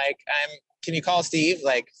fair. And I'm like, can you call Steve?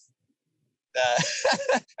 Like,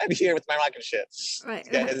 I'm here with my rocket ship. Right.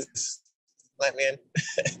 Guys, let me in.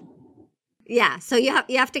 Yeah. So you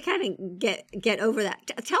have to kind of get over that.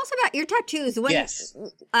 Tell us about your tattoos. Yes.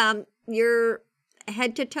 You're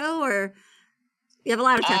head to toe, or you have a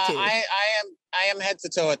lot of tattoos? I am head to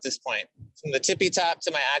toe at this point. From the tippy top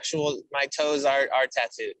to my toes are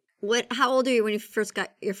tattooed. How old are you when you first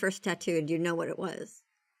got your first tattoo? Do you know what it was?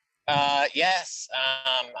 Yes.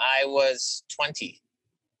 I was 20,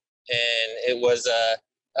 and it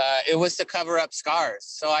was to cover up scars.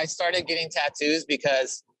 So I started getting tattoos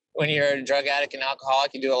because when you're a drug addict and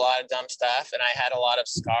alcoholic, you do a lot of dumb stuff. And I had a lot of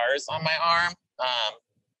scars on my arm.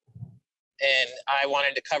 And I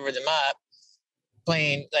wanted to cover them up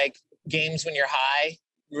playing like games when you're high,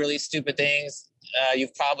 really stupid things. You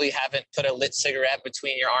probably haven't put a lit cigarette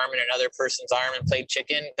between your arm and another person's arm and played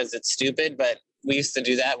chicken because it's stupid. But we used to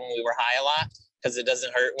do that when we were high a lot because it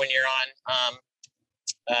doesn't hurt when you're on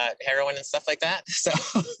heroin and stuff like that. So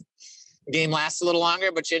the game lasts a little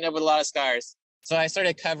longer, but you end up with a lot of scars. So I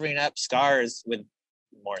started covering up scars with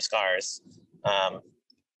more scars,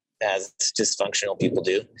 as dysfunctional people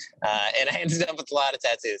do. And I ended up with a lot of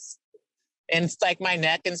tattoos. And it's like my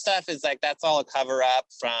neck and stuff is like, that's all a cover up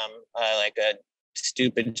from like a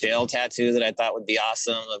stupid jail tattoo that I thought would be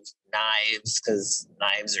awesome of knives because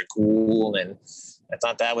knives are cool. And I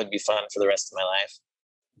thought that would be fun for the rest of my life.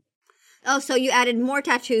 Oh, so you added more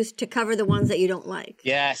tattoos to cover the ones that you don't like?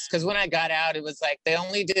 Yes, because when I got out, it was like they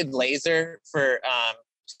only did laser for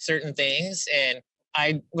certain things. And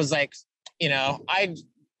I was like, I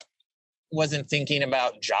wasn't thinking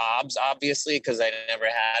about jobs, obviously, because I never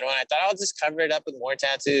had one. I thought I'll just cover it up with more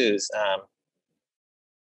tattoos,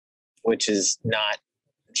 which is not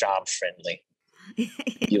job friendly.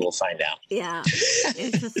 You will find out. Yeah.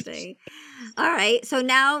 Interesting. All right. So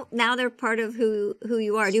now they're part of who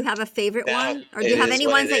you are. Do you have a favorite one? Or do you have any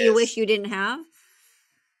ones that you wish you didn't have?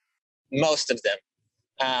 Most of them.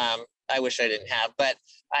 I wish I didn't have, but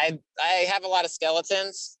I have a lot of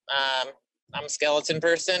skeletons. I'm a skeleton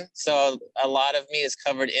person, so a lot of me is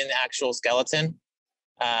covered in actual skeleton.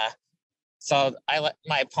 So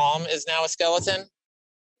my palm is now a skeleton,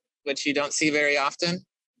 which you don't see very often.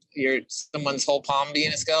 Someone's whole palm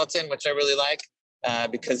being a skeleton, which I really like,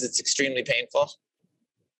 because it's extremely painful.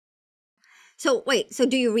 So wait, so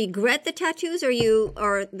do you regret the tattoos,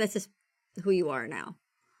 or this is who you are now?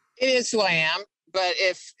 It is who I am. But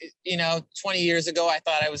if, 20 years ago, I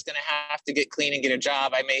thought I was going to have to get clean and get a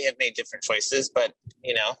job, I may have made different choices, but,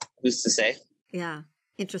 who's to say? Yeah.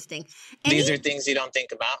 Interesting. These are things you don't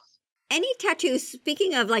think about. Any tattoos,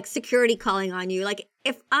 speaking of like security calling on you, like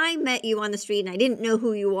if I met you on the street and I didn't know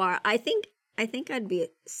who you are, I think I'd be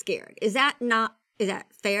scared. Is that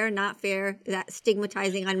fair? Not fair? Is that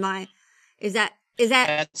stigmatizing on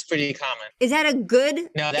that's pretty common. Is that a good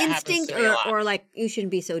instinct, or like you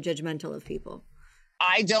shouldn't be so judgmental of people?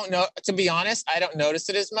 I don't know. To be honest, I don't notice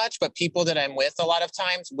it as much, but people that I'm with a lot of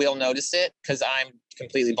times will notice it because I'm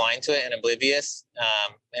completely blind to it and oblivious,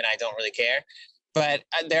 and I don't really care. But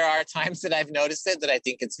there are times that I've noticed it that I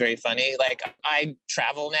think it's very funny. Like I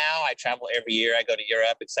travel now. I travel every year. I go to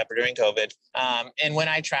Europe, except for during COVID. And when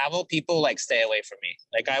I travel, people like stay away from me.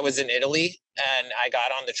 Like I was in Italy and I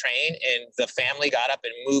got on the train and the family got up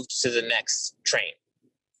and moved to the next train.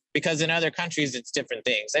 Because in other countries, it's different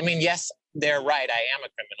things. I mean, yes, they're right. I am a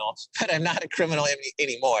criminal, but I'm not a criminal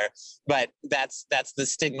anymore. But that's the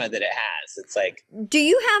stigma that it has. It's like, do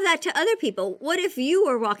you have that to other people? What if you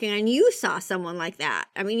were walking and you saw someone like that?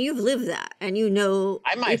 I mean, you've lived that, and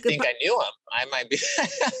I might think I knew him. I might be.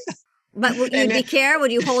 But would you care?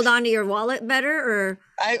 Would you hold on to your wallet better, or?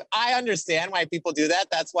 I understand why people do that.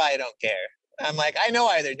 That's why I don't care. I'm like, I know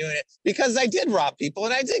why they're doing it, because I did rob people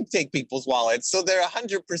and I did take people's wallets. So they're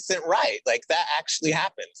 100% right. Like that actually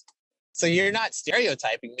happened. So you're not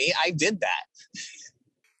stereotyping me. I did that.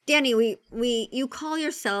 Danny, you call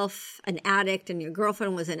yourself an addict and your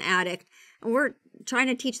girlfriend was an addict. And we're trying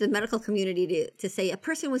to teach the medical community to say a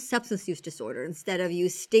person with substance use disorder instead of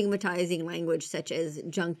use stigmatizing language such as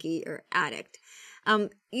junkie or addict.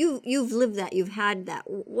 You've lived that. You've had that.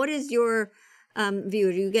 What is your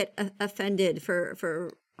view? Do you get offended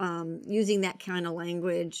for using that kind of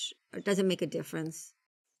language, or does it make a difference?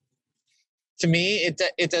 To me,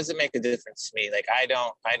 it doesn't make a difference to me. Like I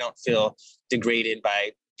don't feel degraded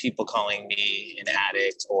by people calling me an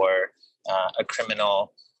addict or a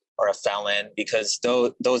criminal or a felon, because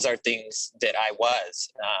those are things that I was.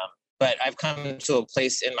 But I've come to a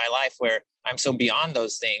place in my life where I'm so beyond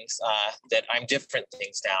those things that I'm different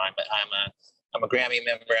things now. I'm a Grammy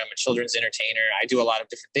member. I'm a children's entertainer. I do a lot of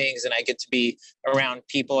different things, and I get to be around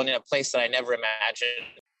people and in a place that I never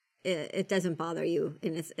imagined. It doesn't bother you,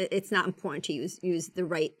 and it's not important to use the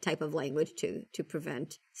right type of language to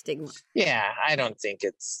prevent stigma. Yeah, I don't think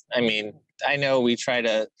I mean, I know we try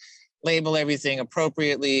to label everything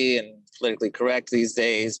appropriately and politically correct these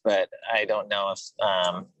days, but I don't know if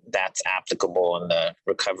that's applicable in the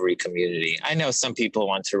recovery community. I know some people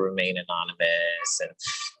want to remain anonymous and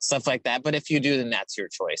stuff like that, but if you do, then that's your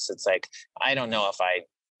choice. It's like, I don't know if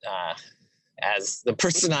as the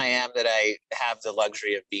person I am, that I have the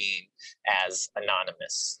luxury of being as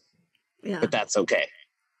anonymous. Yeah. But that's okay.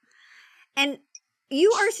 And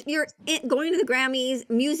you're going to the Grammys,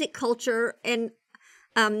 music culture, and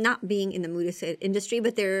not being in the music industry,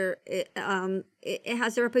 but it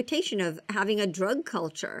has a reputation of having a drug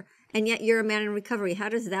culture, and yet you're a man in recovery. How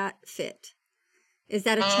does that fit? Is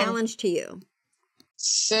that a challenge to you?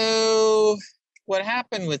 So what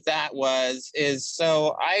happened with that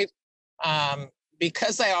so I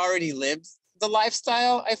because I already lived the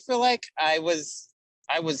lifestyle, I feel like I was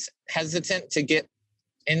hesitant to get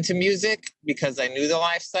into music because I knew the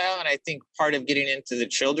lifestyle. And I think part of getting into the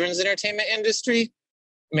children's entertainment industry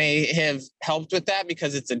may have helped with that,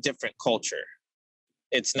 because it's a different culture.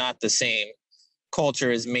 It's not the same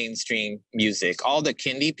culture as mainstream music. All the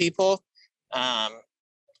kindie people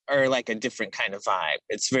are like a different kind of vibe.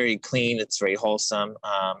 It's very clean. It's very wholesome.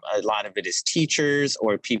 A lot of it is teachers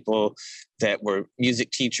or people that were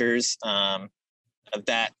music teachers, of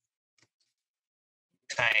that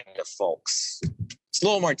kind of folks. It's a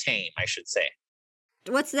little more tame, I should say.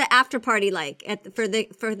 What's the after party like for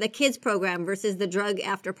the kids program versus the drug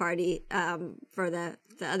after party for the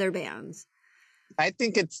other bands? I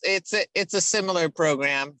think it's a similar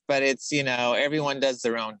program, but it's, everyone does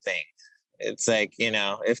their own thing. It's like,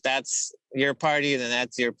 if that's your party, then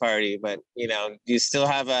that's your party. But, you still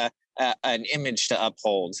have an image to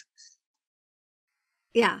uphold.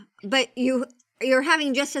 Yeah. But you're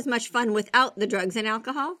having just as much fun without the drugs and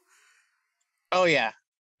alcohol? Oh, yeah.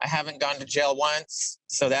 I haven't gone to jail once.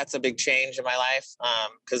 So that's a big change in my life.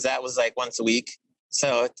 Because that was like once a week.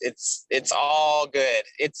 So it's all good.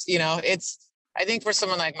 I think for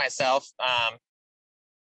someone like myself,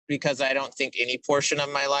 because I don't think any portion of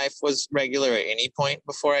my life was regular at any point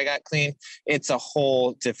before I got clean, it's a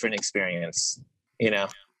whole different experience,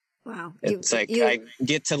 Wow. It's I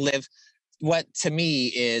get to live what to me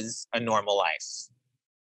is a normal life,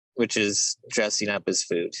 which is dressing up as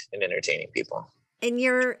food and entertaining people. And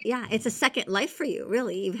it's a second life for you,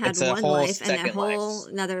 really. You've had one life and a whole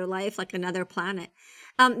another life, like another planet.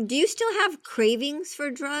 Do you still have cravings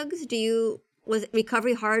for drugs? Was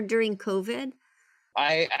recovery hard during COVID?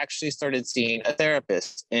 I actually started seeing a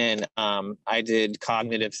therapist, and I did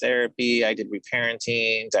cognitive therapy. I did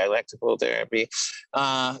reparenting, dialectical therapy,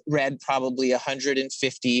 read probably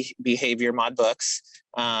 150 behavior mod books.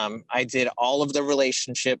 I did all of the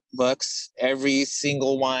relationship books, every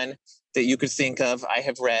single one that you could think of, I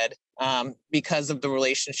have read, because of the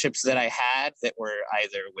relationships that I had that were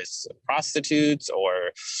either with prostitutes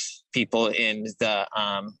or people in the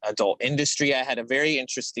adult industry. I had a very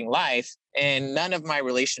interesting life, and none of my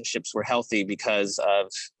relationships were healthy because of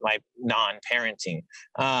my non-parenting.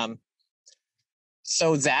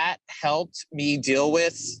 So that helped me deal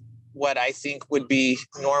with what I think would be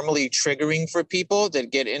normally triggering for people that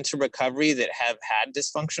get into recovery that have had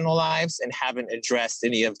dysfunctional lives and haven't addressed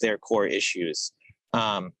any of their core issues.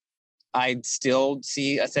 I'd still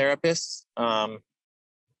see a therapist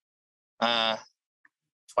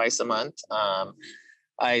twice a month.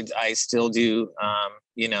 I still do, I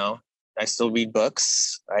still read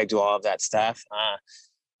books. I do all of that stuff.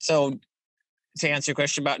 So to answer your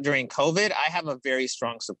question about during COVID, I have a very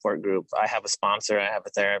strong support group. I have a sponsor, I have a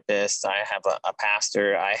therapist, I have a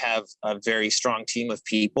pastor. I have a very strong team of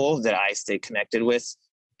people that I stay connected with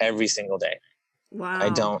every single day. Wow.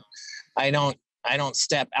 I don't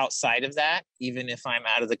step outside of that, even if I'm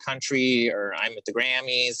out of the country or I'm at the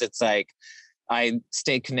Grammys. It's like I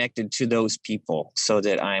stay connected to those people so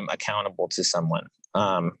that I'm accountable to someone.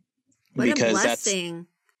 What because a blessing.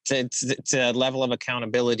 It's a level of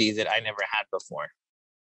accountability that I never had before.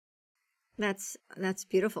 That's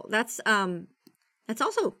beautiful. That's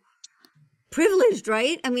also privileged,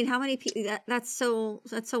 right? I mean, how many people? That's so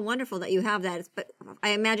wonderful that you have that. But I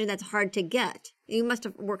imagine that's hard to get. You must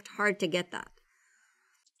have worked hard to get that.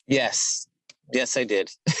 Yes, I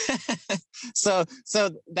did. So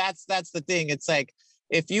that's the thing. It's like,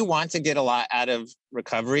 if you want to get a lot out of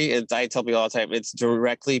recovery, I tell people all the time, it's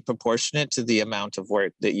directly proportionate to the amount of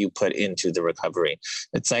work that you put into the recovery.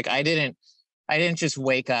 It's like, I didn't just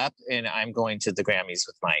wake up and I'm going to the Grammys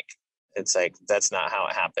with Mike. It's like, that's not how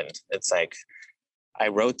it happened. It's like, I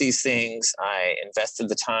wrote these things. I invested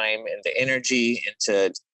the time and the energy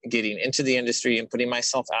into getting into the industry and putting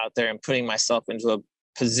myself out there and putting myself into a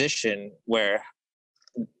position where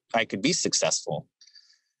I could be successful.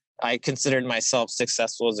 I considered myself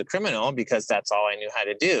successful as a criminal because that's all I knew how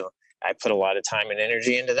to do. I put a lot of time and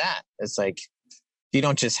energy into that. It's like, you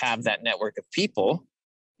don't just have that network of people.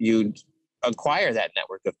 You acquire that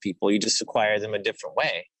network of people. You just acquire them a different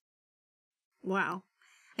way. Wow.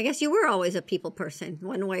 I guess you were always a people person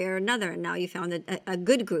one way or another. And now you found a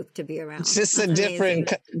good group to be around. It's just That's a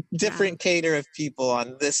different Yeah. cater of people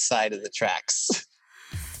on this side of the tracks.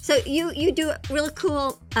 So you do really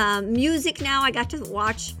cool music now. I got to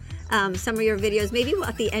watch some of your videos. Maybe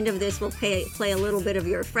at the end of this, we'll play a little bit of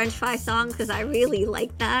your French fry song, because I really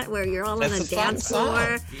like that, where you're all on the dance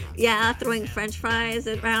floor, throwing French fries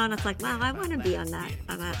around. It's like, wow, I want to be on that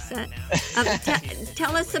set.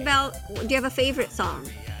 Tell us about. Do you have a favorite song?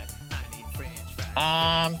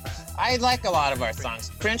 I like a lot of our songs.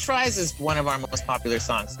 French Fries is one of our most popular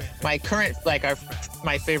songs. My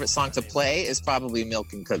favorite song to play is probably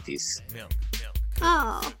Milk and Cookies.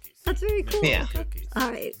 Oh, that's very cool. Yeah. All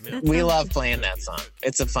right. We love playing that song.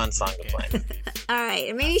 It's a fun song to play. All right.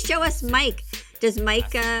 And maybe show us Mike. Does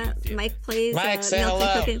Mike plays Mike, say Milk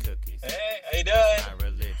hello. and Cookies? Hey, how you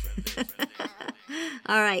doing?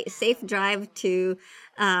 All right. Safe drive to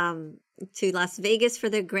Las Vegas for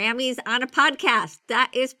the Grammys on a podcast.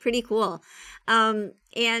 That is pretty cool. And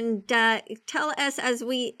tell us as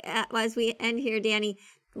we end here, Danny,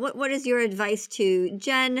 what is your advice to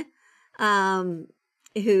Jen,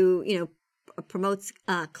 who, promotes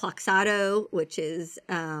Kloxxado, which is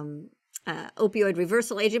opioid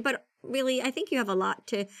reversal agent. But really, I think you have a lot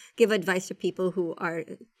to give advice to people who are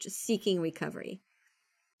just seeking recovery.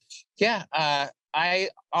 Yeah. I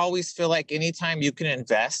always feel like anytime you can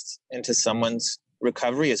invest into someone's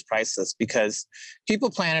recovery is priceless, because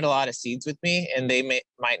people planted a lot of seeds with me, and they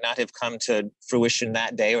might not have come to fruition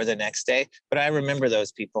that day or the next day, but I remember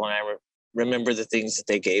those people, and I remember the things that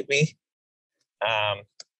they gave me.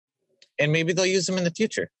 And maybe they'll use them in the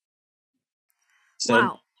future. So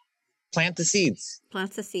wow. Plant the seeds.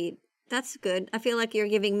 Plant the seed. That's good. I feel like you're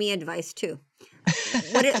giving me advice too.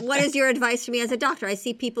 What is your advice to me as a doctor? I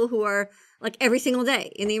see people who are like every single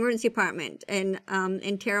day in the emergency department and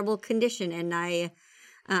in terrible condition, and I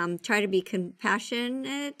try to be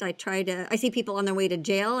compassionate. I see people on their way to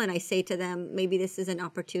jail, and I say to them, maybe this is an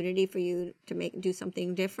opportunity for you to do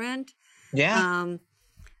something different. Yeah.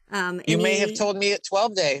 You may have told me at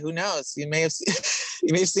 12 Day. Who knows? You may have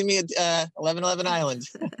seen me at 1111 Island.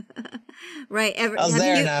 Right. I was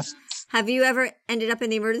there enough. Have you ever ended up in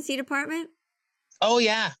the emergency department? Oh,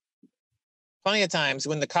 yeah. Plenty of times.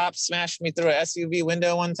 When the cops smashed me through an SUV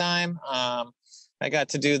window one time, I got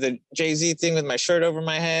to do the Jay-Z thing with my shirt over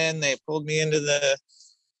my head, and they pulled me into the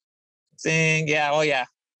thing. Yeah. Oh, yeah.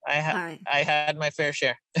 I had my fair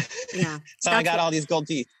share. Yeah. So I got all these gold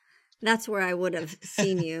teeth. That's where I would have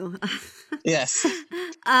seen you. Yes.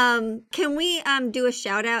 Can we do a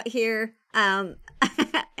shout out here? And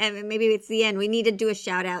maybe it's the end. We need to do a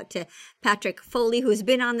shout out to Patrick Foley, who's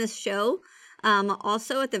been on this show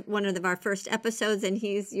also at one of our first episodes, and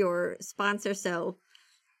he's your sponsor. So,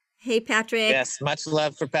 hey, Patrick. Yes, much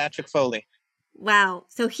love for Patrick Foley. Wow.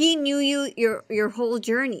 So he knew your whole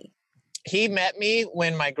journey. He met me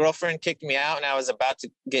when my girlfriend kicked me out and I was about to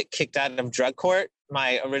get kicked out of drug court.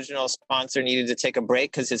 My original sponsor needed to take a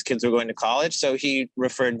break because his kids were going to college. So he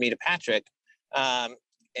referred me to Patrick. And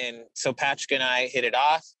so Patrick and I hit it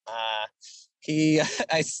off. He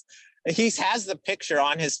has the picture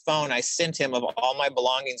on his phone I sent him of all my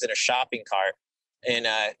belongings in a shopping cart in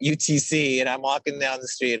UTC. And I'm walking down the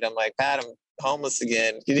street. I'm like, Pat, I'm homeless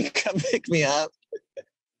again. Can you come pick me up?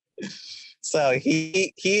 So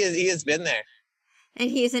he has been there. And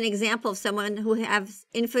he's an example of someone who has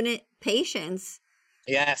infinite patience.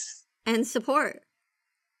 Yes. And support.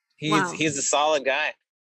 He's a solid guy.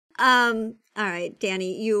 All right,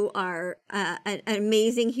 Danny, you are an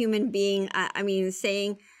amazing human being.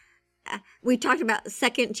 We talked about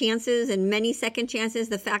second chances and many second chances.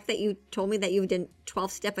 The fact that you told me that you've done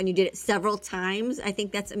 12-step and you did it several times, I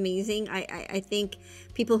think that's amazing. I think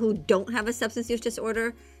people who don't have a substance use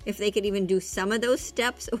disorder, if they could even do some of those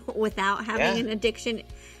steps without having an addiction,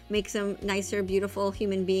 makes them nicer, beautiful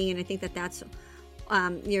human being. And I think that's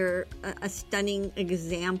you're a stunning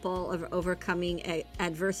example of overcoming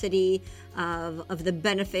adversity, of the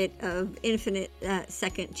benefit of infinite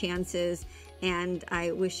second chances. And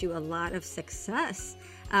I wish you a lot of success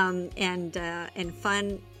and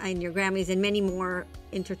fun in your Grammys and many more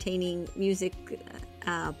entertaining music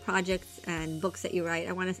projects and books that you write.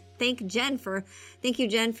 I want to thank you, Jen, for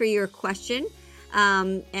your question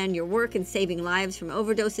and your work in saving lives from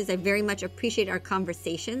overdoses. I very much appreciate our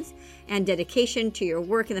conversations and dedication to your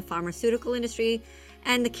work in the pharmaceutical industry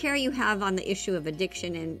and the care you have on the issue of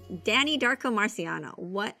addiction. And Danny Darko Marciano,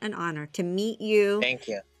 what an honor to meet you. Thank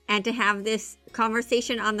you. And to have this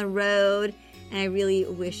conversation on the road. And I really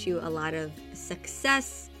wish you a lot of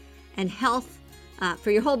success and health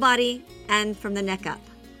for your whole body and from the neck up.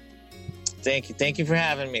 Thank you. Thank you for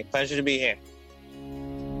having me. Pleasure to be here.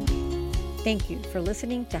 Thank you for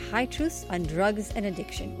listening to High Truths on Drugs and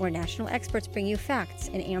Addiction, where national experts bring you facts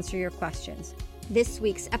and answer your questions. This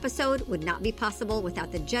week's episode would not be possible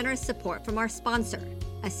without the generous support from our sponsor.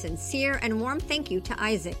 A sincere and warm thank you to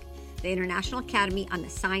ISAAC, the International Academy on the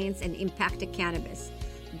Science and Impact of Cannabis,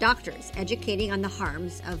 doctors educating on the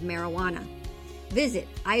harms of marijuana. Visit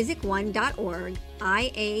ISAAC1.org,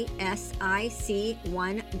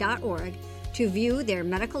 IASIC1.org, to view their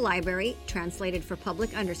medical library, translated for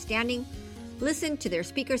public understanding, listen to their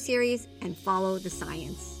speaker series, and follow the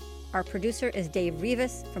science. Our producer is Dave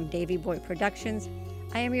Rivas from Davey Boy Productions.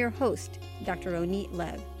 I am your host, Dr. Ronit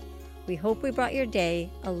Lev. We hope we brought your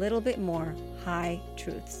day a little bit more high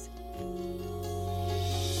truths.